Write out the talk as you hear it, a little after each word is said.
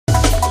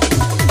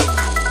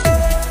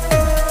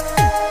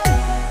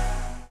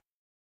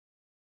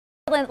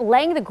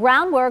Laying the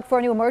groundwork for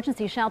a new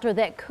emergency shelter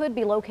that could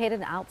be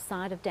located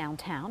outside of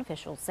downtown.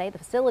 Officials say the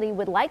facility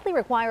would likely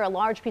require a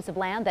large piece of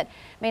land that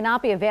may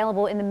not be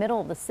available in the middle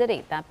of the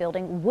city. That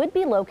building would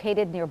be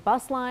located near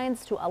bus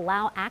lines to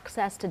allow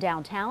access to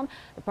downtown.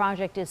 The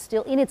project is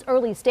still in its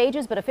early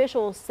stages, but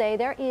officials say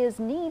there is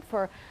need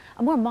for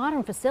a more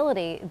modern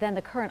facility than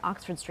the current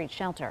Oxford Street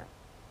shelter.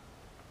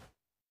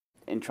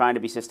 In trying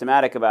to be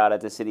systematic about it,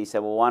 the city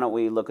said, well, why don't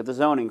we look at the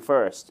zoning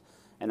first?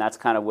 And that's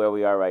kind of where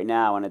we are right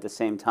now. And at the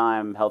same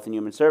time, Health and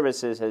Human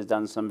Services has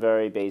done some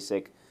very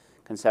basic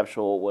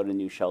conceptual what a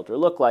new shelter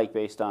look like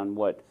based on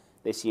what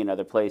they see in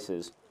other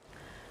places.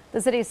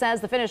 The city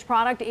says the finished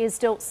product is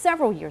still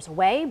several years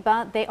away,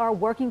 but they are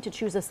working to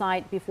choose a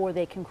site before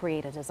they can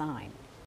create a design.